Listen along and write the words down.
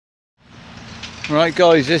Right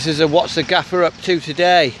guys, this is a what's the gaffer up to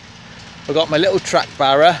today. I've got my little track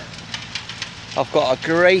barrow. I've got a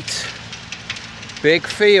great big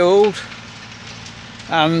field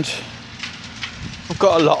and I've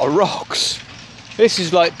got a lot of rocks. This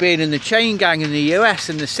is like being in the chain gang in the US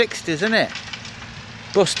in the 60s, isn't it?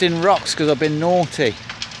 Busting rocks because I've been naughty.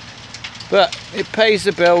 But it pays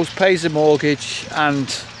the bills, pays the mortgage,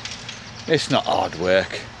 and it's not hard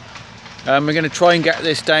work. We're going to try and get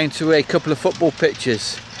this down to a couple of football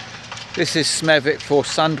pitches. This is Smethwick for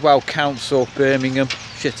Sandwell Council, Birmingham,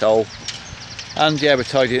 shithole. And yeah, we're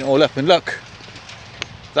tidying it all up. And look,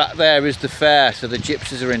 that there is the fair, so the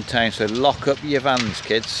gypsies are in town, so lock up your vans,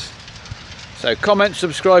 kids. So comment,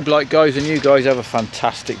 subscribe, like guys, and you guys have a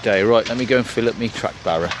fantastic day. Right, let me go and fill up my track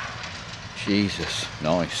barrow. Jesus,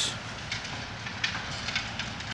 nice.